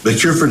 The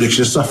cure for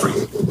addiction is suffering.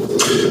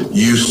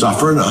 You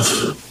suffer enough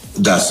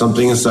that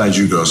something inside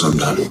you goes, I'm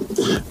done.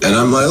 And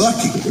I'm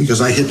lucky because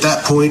I hit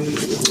that point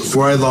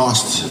before I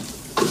lost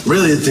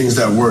really the things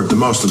that were the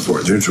most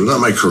important, which was not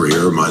my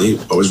career or money,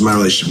 but was my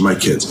relationship with my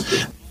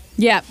kids.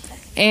 Yeah.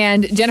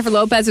 And Jennifer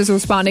Lopez is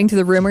responding to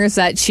the rumors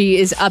that she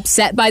is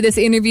upset by this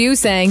interview,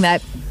 saying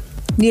that,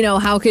 you know,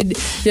 how could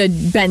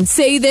Ben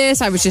say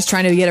this? I was just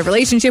trying to get a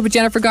relationship with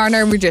Jennifer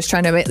Garner. We're just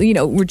trying to, you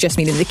know, we're just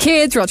meeting the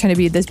kids. We're all trying to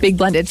be this big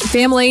blended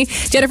family.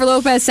 Jennifer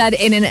Lopez said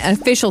in an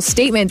official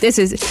statement, this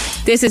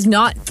is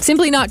not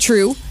simply not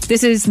true.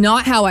 This is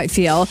not how I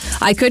feel.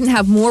 I couldn't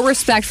have more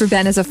respect for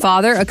Ben as a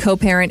father, a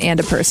co-parent, and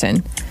a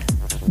person.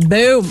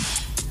 Boom.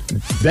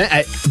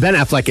 Ben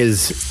Affleck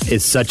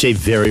is such a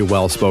very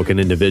well-spoken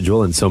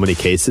individual in so many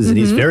cases, and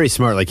he's very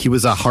smart. Like, he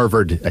was a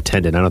Harvard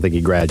attendant. I don't think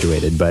he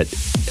graduated, but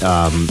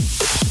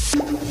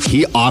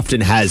he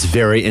often has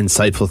very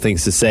insightful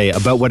things to say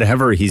about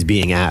whatever he's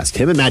being asked.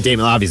 Him and Matt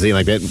Damon, obviously,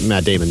 like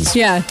Matt Damon's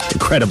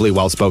incredibly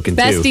well-spoken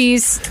too.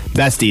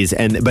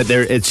 Besties. But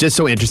it's just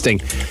so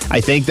interesting.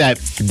 I think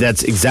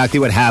that's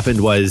exactly what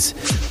happened was,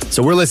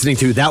 so we're listening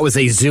to, that was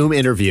a Zoom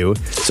interview.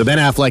 So Ben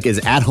Affleck is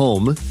at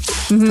home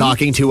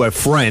talking to a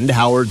friend,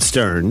 Howard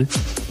Stern,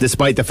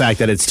 despite the fact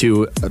that it's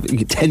to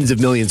tens of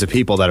millions of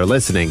people that are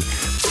listening.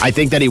 I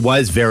think that he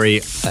was very,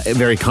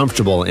 very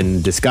comfortable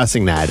in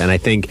discussing that. And I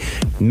think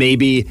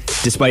maybe,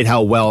 despite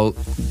how well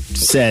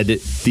said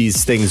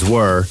these things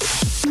were,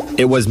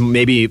 it was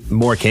maybe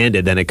more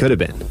candid than it could have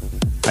been.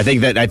 I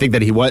think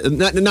that he was,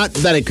 not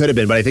that it could have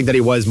been, but I think that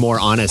he was more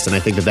honest, and I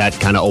think that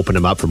kind of opened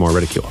him up for more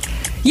ridicule.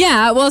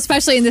 Yeah, well,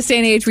 especially in this day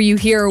and age where you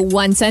hear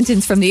one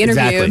sentence from the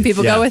interview and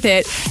people go with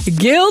it.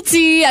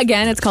 Guilty.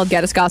 Again, it's called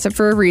Get Us Gossip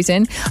for a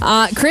reason.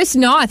 Chris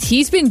Noth,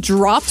 he's been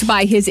dropped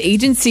by his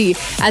agency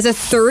as a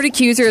third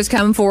accuser has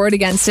come forward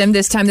against him.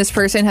 This time, this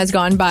person has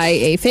gone by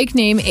a fake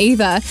name,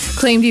 Ava,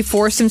 claimed he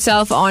forced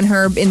himself on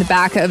her in the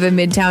back of a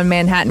Midtown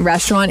Manhattan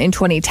restaurant in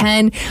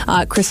 2010.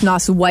 Chris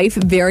Noth's wife,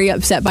 very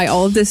upset by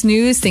all of this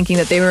news, thinking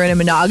that they were in a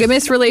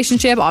monogamous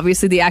relationship.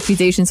 Obviously, the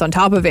accusations on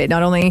top of it,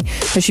 not only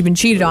has she been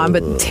cheated on,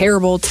 but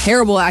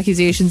terrible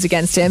accusations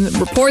against him.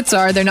 Reports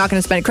are they're not going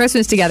to spend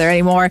Christmas together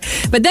anymore.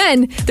 But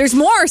then there's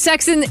more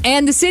Sex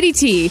and the City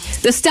tea.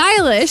 The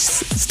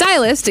stylist,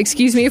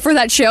 for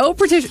that show,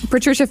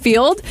 Patricia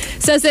Field,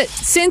 says that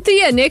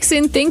Cynthia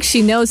Nixon thinks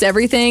she knows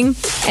everything,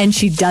 and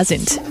she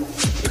doesn't.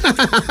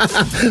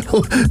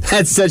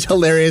 That's such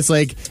hilarious,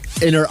 like,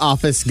 inner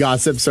office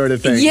gossip sort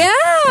of thing. Yeah.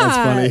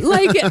 That's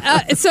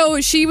funny.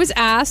 So she was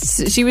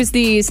asked, she was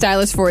the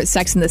stylist for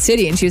Sex and the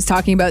City, and she was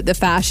talking about the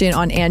fashion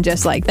on And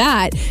Just Like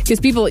That, because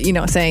people, you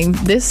know, saying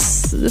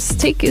this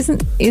take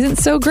isn't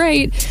so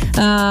great.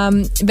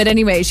 But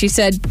anyway, she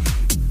said,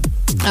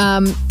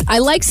 I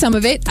like some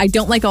of it. I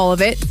don't like all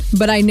of it,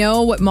 but I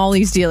know what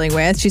Molly's dealing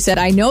with. She said,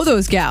 I know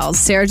those gals.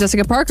 Sarah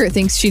Jessica Parker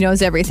thinks she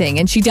knows everything,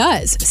 and she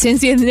does.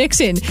 Cynthia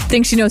Nixon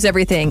thinks she knows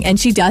everything, and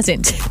she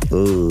doesn't.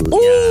 Ooh,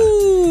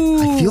 yeah.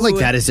 I feel like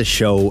that is a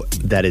show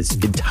that is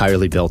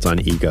entirely built on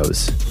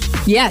egos.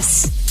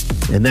 Yes.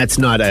 And that's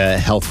not a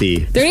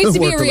healthy There needs to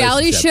be a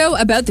reality show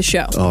about the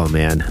show. Oh,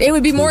 man. It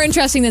would be more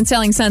interesting than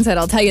Selling Sunset,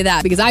 I'll tell you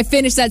that, because I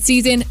finished that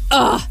season.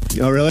 Ugh.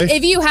 Oh, really?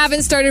 If you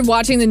haven't started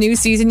watching the new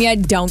season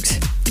yet, don't.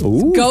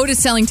 Ooh. Go to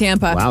Selling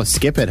Tampa. Wow,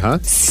 skip it, huh?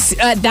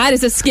 That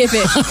is a skip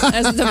it.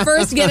 That's the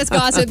first Get Us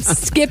Gossip.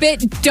 Skip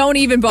it. Don't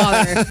even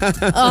bother.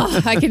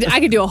 Oh, I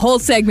could do a whole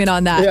segment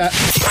on that. Yeah.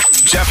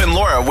 Jeff and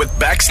Laura with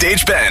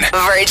Backstage Ben.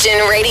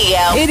 Virgin Radio.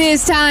 It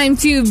is time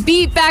to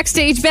beat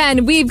Backstage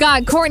Ben. We've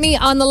got Courtney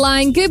on the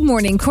line. Good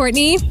morning,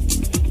 Courtney.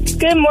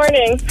 Good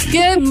morning.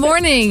 Good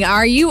morning.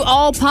 Are you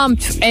all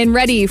pumped and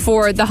ready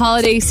for the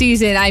holiday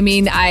season? I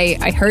mean,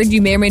 I heard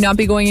you may or may not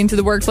be going into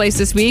the workplace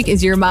this week.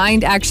 Is your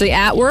mind actually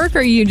at work, or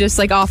are you just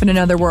like off in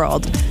another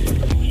world?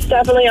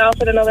 Definitely off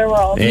in another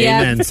world.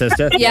 Amen,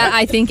 sister. Yeah,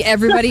 I think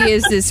everybody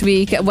is this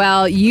week.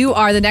 Well, you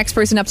are the next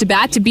person up to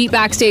bat to beat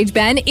Backstage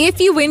Ben. If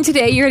you win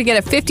today, you're going to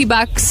get a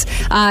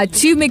 $50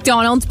 to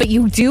McDonald's, but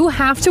you do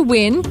have to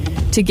win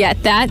to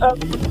get that.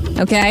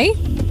 Okay?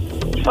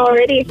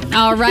 Alrighty.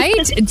 All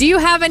right. Do you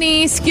have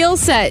any skill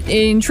set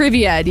in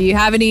trivia? Do you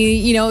have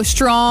any,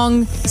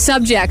 strong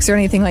subjects or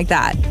anything like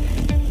that?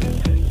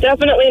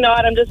 Definitely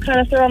not. I'm just kind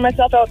of throwing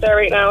myself out there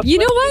right now. You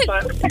know what?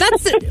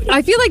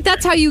 I feel like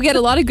that's how you get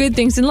a lot of good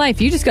things in life.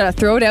 You just got to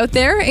throw it out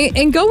there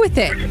and go with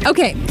it.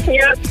 Okay.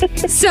 Yeah.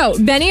 So,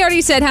 Benny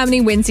already said how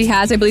many wins he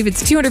has. I believe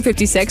it's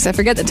 256. I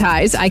forget the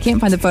ties. I can't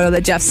find the photo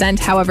that Jeff sent.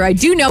 However, I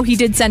do know he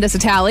did send us a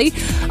tally.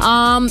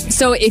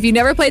 So, if you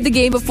never played the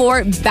game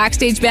before,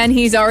 Backstage Ben,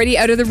 he's already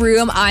out of the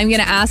room. I'm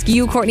going to ask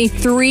you, Courtney,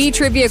 3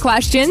 trivia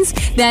questions.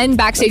 Then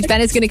Backstage Ben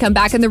is going to come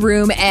back in the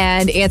room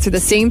and answer the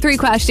same 3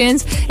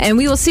 questions. And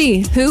we will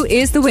see who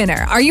is the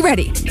winner. Are you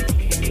ready?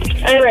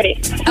 I'm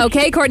ready.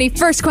 Okay, Courtney,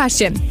 first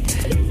question.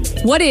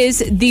 What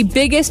is the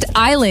biggest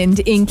island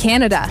in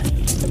Canada?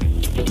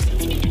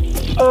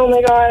 Oh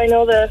my god, I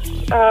know this.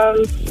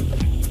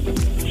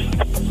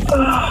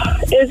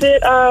 Is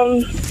it,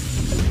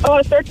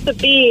 it starts with a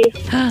B.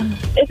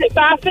 Is it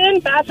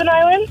Baffin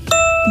Island?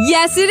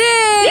 Yes, it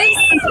is!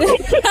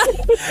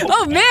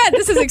 Oh man,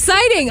 this is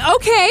exciting.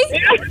 Okay,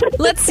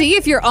 let's see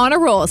if you're on a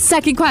roll.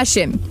 Second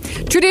question.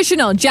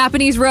 Traditional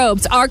Japanese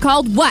robes are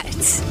called what?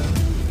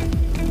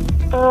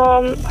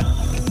 Kimono.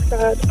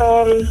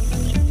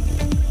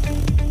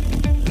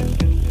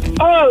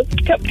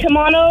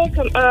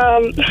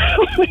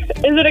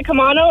 Is it a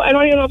kimono? I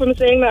don't even know if I'm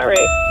saying that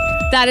right.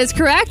 That is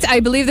correct. I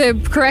believe the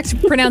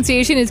correct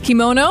pronunciation is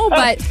kimono,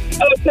 but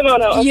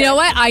kimono. Okay. You know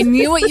what? I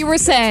knew what you were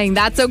saying.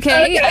 That's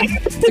okay.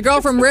 The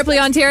girl from Ripley,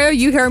 Ontario,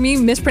 you hear me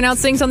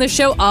mispronounce things on this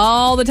show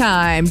all the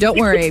time. Don't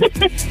worry.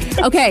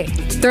 Okay,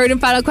 third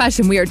and final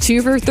question. We are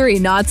 2 for 3.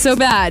 Not so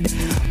bad.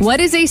 What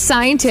is a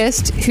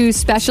scientist who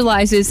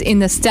specializes in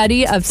the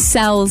study of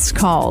cells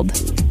called?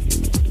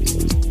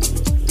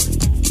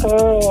 I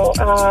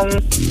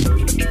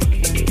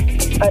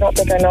don't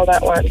think I know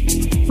that one.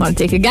 Want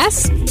to take a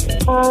guess?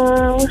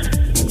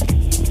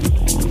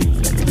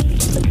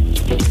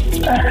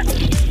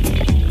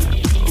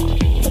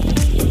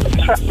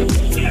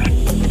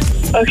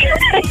 Okay,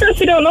 I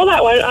really don't know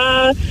that one.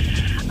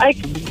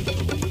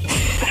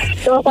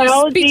 Cell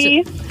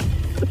biology.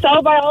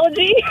 Cell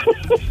biology.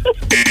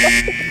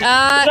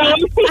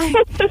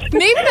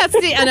 Maybe that's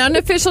an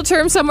unofficial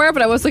term somewhere,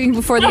 but I was looking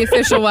before the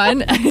official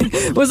one.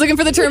 Was looking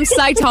for the term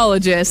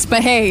cytologist.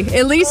 But hey,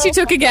 at least you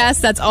took a guess.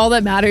 That's all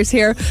that matters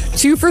here.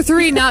 2 for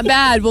 3, not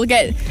bad. We'll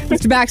get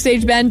Mr.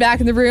 Backstage Ben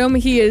back in the room.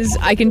 He is,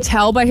 I can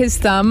tell by his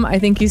thumb, I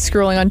think he's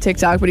scrolling on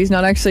TikTok, but he's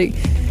not actually.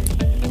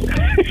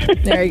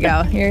 There you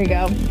go. Here you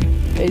go.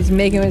 He's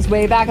making his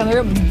way back on the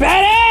room.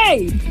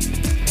 Benny!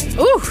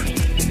 Ooh.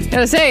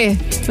 Gotta say,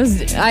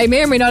 I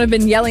may or may not have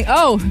been yelling.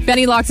 Oh,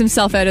 Benny locks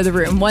himself out of the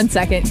room. 1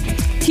 second.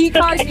 Key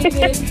card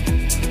needed.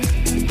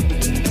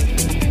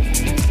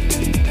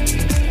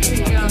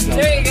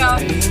 There you go.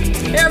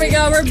 There we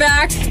go. We're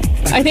back.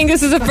 I think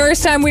this is the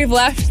first time we've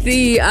left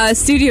the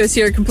studios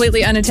here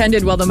completely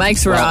unattended while the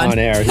mics were on. On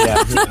air,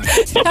 yeah.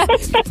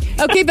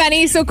 Okay,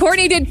 Benny. So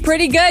Courtney did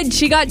pretty good.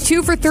 She got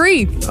 2 for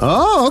 3.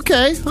 Oh,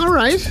 okay. All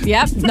right.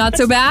 Yep, not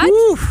so bad.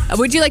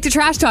 Would you like to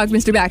trash talk,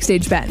 Mr.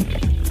 Backstage Ben?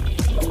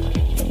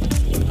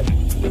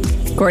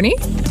 Courtney?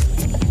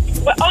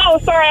 Oh,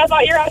 sorry. I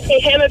thought you were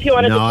asking him if he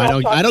wanted to trash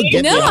talk. I don't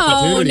get the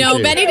opportunity.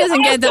 No, Benny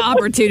doesn't get the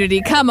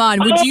opportunity. Come on.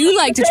 Would you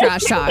like to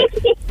trash talk?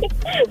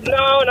 No,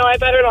 I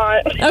better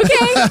not.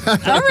 Okay.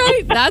 All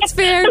right. That's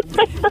fair.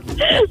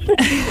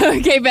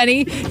 Okay,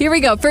 Benny. Here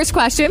we go. First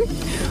question.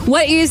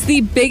 What is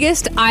the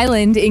biggest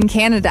island in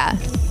Canada?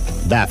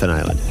 Baffin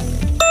Island.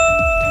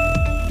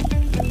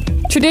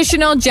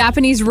 Traditional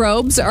Japanese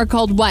robes are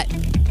called what?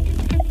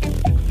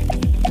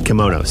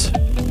 Kimonos.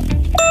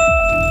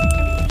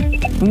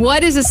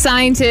 What is a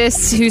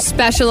scientist who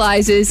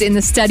specializes in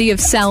the study of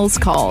cells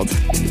called? A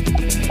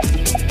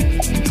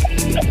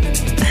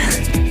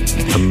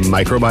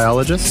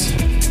microbiologist?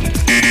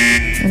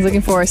 I was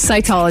looking for a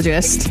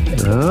cytologist.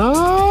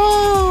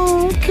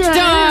 Oh, okay.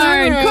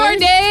 Darn,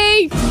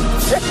 Courtney!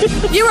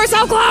 You were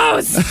so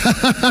close!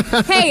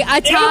 Hey, a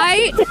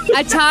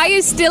tie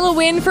is still a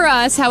win for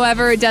us.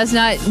 However, it does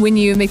not win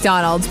you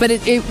McDonald's. But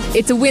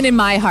it's a win in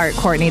my heart,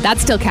 Courtney. That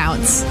still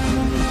counts.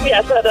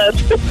 Yes, that does.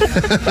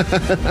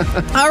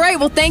 All right.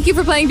 Well, thank you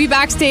for playing Be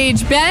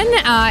Backstage, Ben.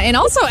 And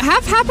also,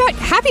 have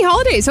happy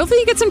holidays. Hopefully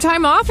you get some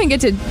time off and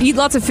get to eat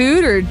lots of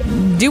food or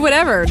do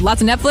whatever.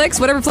 Lots of Netflix,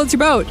 whatever floats your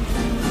boat.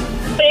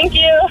 Thank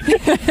you.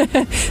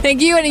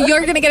 Thank you. And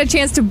you're going to get a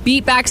chance to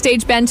beat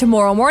Backstage Ben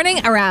tomorrow morning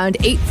around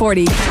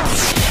 8:40.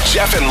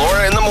 Jeff and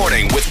Laura in the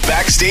morning with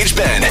Backstage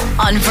Ben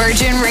on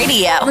Virgin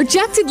Radio.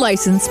 Rejected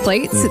license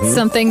plates. It's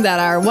something that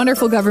our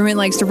wonderful government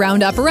likes to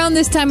round up around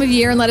this time of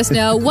year and let us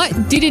know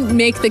what didn't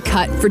make the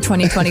cut for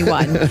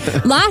 2021.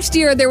 Last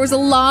year, there was a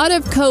lot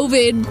of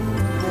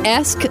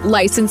COVID-esque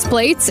license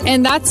plates,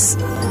 and that's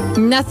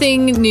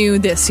nothing new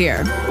this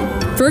year.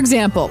 For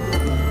example,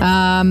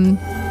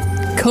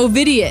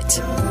 COVIDiot.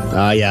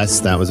 Yes,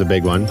 that was a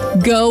big one.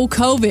 Go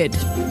COVID.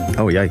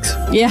 Oh, yikes.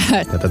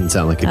 Yeah. That doesn't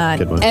sound like a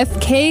good one.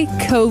 FK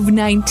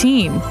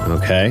COVID-19.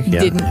 Okay.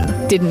 Yeah.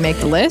 Didn't make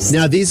the list.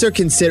 Now, these are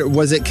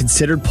was it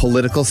considered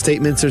political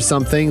statements or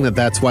something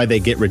that's why they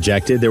get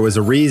rejected? There was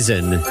a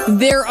reason.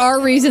 There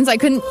are reasons. I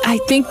think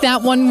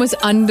that one was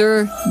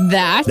under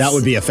that. That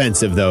would be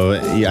offensive, though.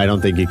 I don't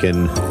think you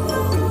can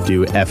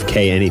do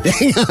FK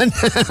anything on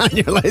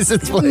your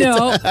license plate.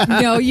 No,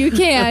 you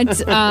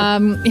can't.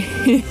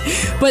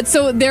 But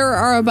so there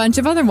are a bunch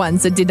of other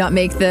ones that did not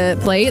make the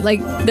plate. Like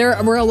there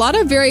were a lot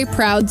of very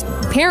proud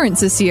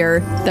parents this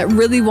year that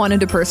really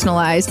wanted a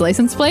personalized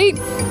license plate.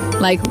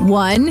 Like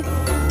one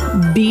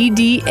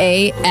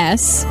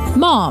BDAS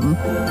mom.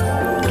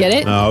 Get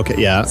it? Oh,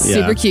 okay. Yeah.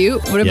 Super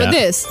cute. What about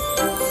this?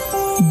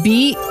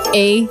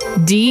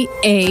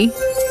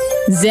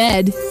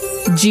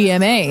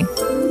 BADAZGMA.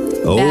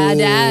 Oh,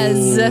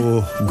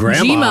 Badass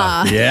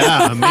Grandma. Gma.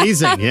 Yeah,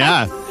 amazing.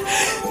 Yeah.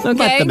 Okay.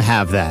 Let them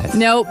have that.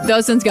 Nope,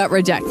 those ones got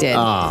rejected.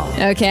 Oh.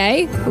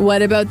 Okay.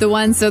 What about the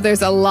ones? So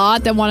there's a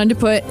lot that wanted to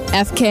put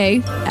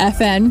FK,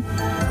 FN,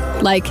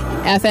 like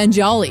FN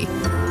Jolly.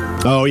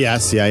 Oh,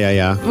 yes.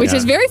 Yeah. Which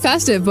is very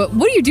festive, but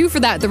what do you do for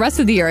that the rest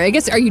of the year? I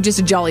guess, are you just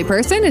a jolly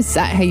person? Is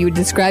that how you would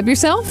describe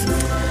yourself?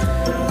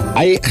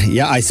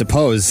 I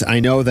suppose. I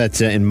know that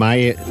in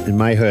my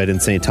hood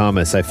in St.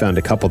 Thomas, I found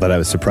a couple that I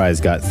was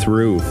surprised got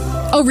through.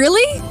 Oh,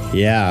 really?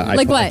 Yeah.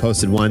 Like what? I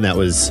posted one that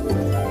was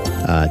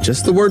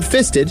just the word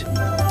fisted.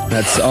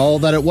 That's all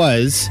that it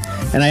was.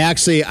 And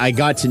I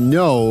got to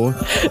know,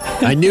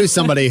 I knew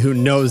somebody who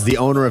knows the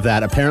owner of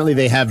that. Apparently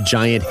they have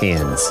giant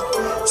hands.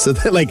 So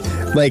they're like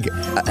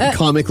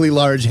comically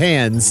large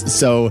hands.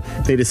 So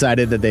they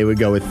decided that they would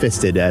go with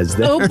fisted as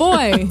the... Oh,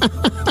 boy.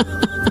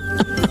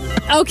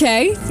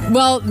 Okay,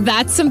 well,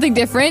 that's something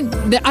different.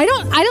 I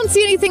don't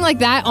see anything like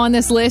that on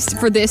this list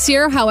for this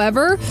year.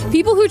 However,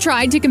 people who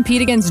tried to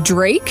compete against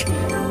Drake,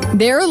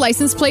 their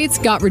license plates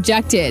got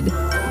rejected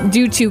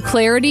due to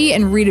clarity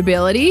and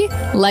readability,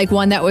 like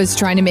one that was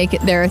trying to make it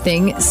their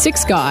thing,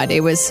 6 God.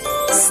 It was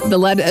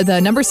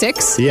the number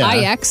 6,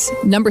 IX,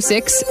 number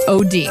 6,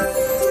 OD.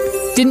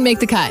 Didn't make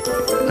the cut.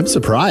 I'm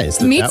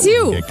surprised. Me that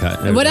too. wouldn't get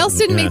cut. What else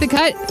didn't make the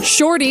cut?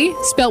 Shorty,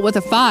 spelt with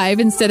a 5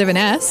 instead of an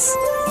S.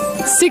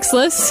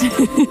 Sixless.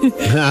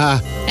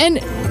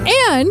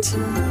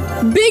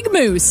 and Big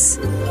Moose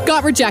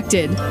got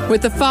rejected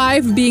with the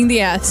 5 being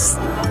the S.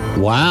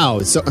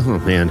 Wow. So, oh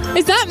man.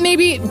 Is that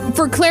maybe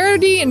for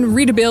clarity and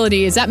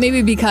readability? Is that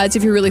maybe because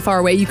if you're really far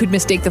away, you could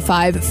mistake the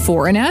 5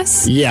 for an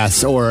S?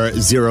 Yes, or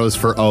zeros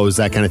for O's,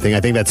 that kind of thing. I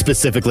think that's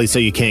specifically so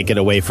you can't get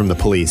away from the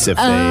police if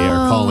they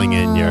are calling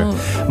in your...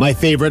 My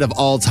favorite of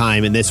all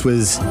time, and this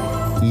was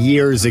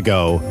years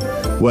ago,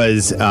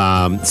 was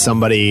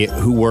somebody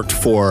who worked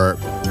for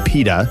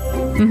PETA.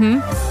 Mm-hmm.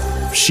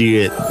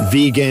 She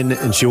vegan,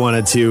 and she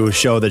wanted to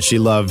show that she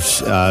loved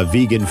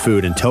vegan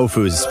food and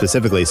tofu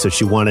specifically. So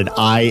she wanted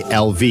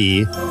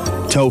ILV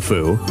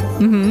tofu,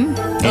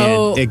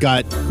 and it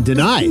got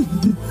denied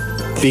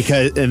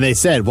and they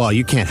said, "Well,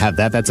 you can't have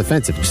that. That's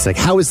offensive." She's like,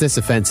 "How is this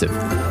offensive?"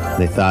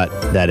 And they thought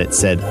that it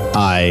said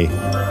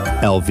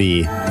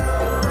ILV.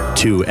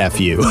 To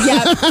FU.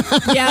 Yep.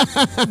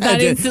 That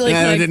instantly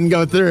clicked. It didn't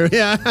go through.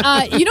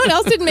 Yeah. You know what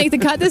else didn't make the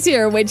cut this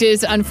year, which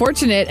is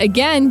unfortunate?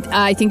 Again,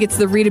 I think it's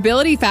the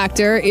readability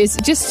factor, is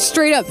just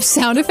straight up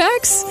sound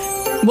effects.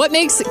 What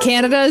makes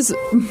Canada's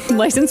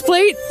license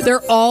plate?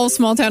 They're all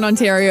small town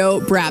Ontario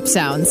brap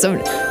sounds. So,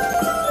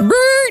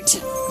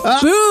 Bert,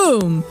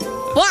 boom,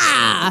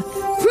 blah,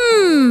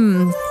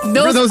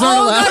 Those aren't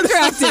all allowed?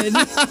 got rejected.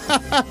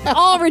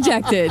 All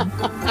rejected.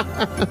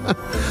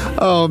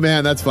 Oh,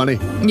 man, that's funny.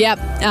 Yep.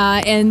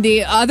 And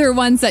the other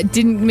ones that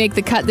didn't make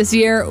the cut this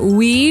year,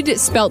 weed,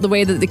 spelt the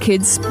way that the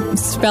kids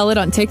spell it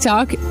on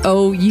TikTok,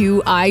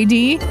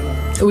 O-U-I-D.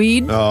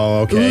 Weed. Oh,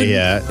 okay,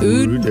 Oud.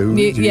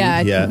 yeah.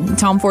 Oud. Yeah.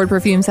 Tom Ford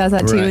Perfumes has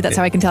that too. Right. That's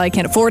how I can tell I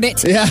can't afford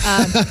it. Yeah.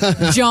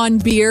 John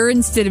Beer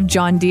instead of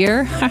John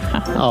Deere.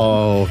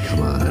 Oh,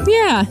 come on.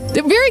 Yeah.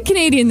 They're very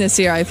Canadian this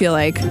year, I feel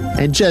like.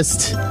 And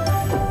just...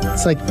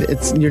 It's like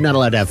you're not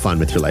allowed to have fun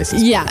with your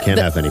license. Yeah. You can't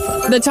have any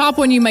fun. The top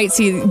one you might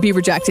see be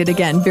rejected,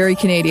 again, very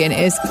Canadian,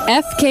 is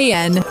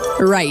FKN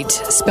Right,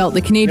 spelt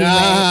the Canadian way.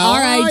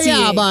 R-I-T.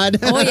 Oh, yeah, bud.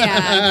 Oh,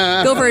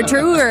 yeah. Go for a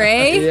tour,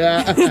 eh?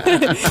 Yeah.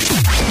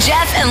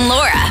 Jeff and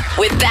Laura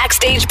with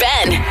Backstage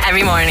Ben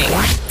every morning.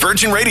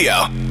 Virgin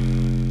Radio.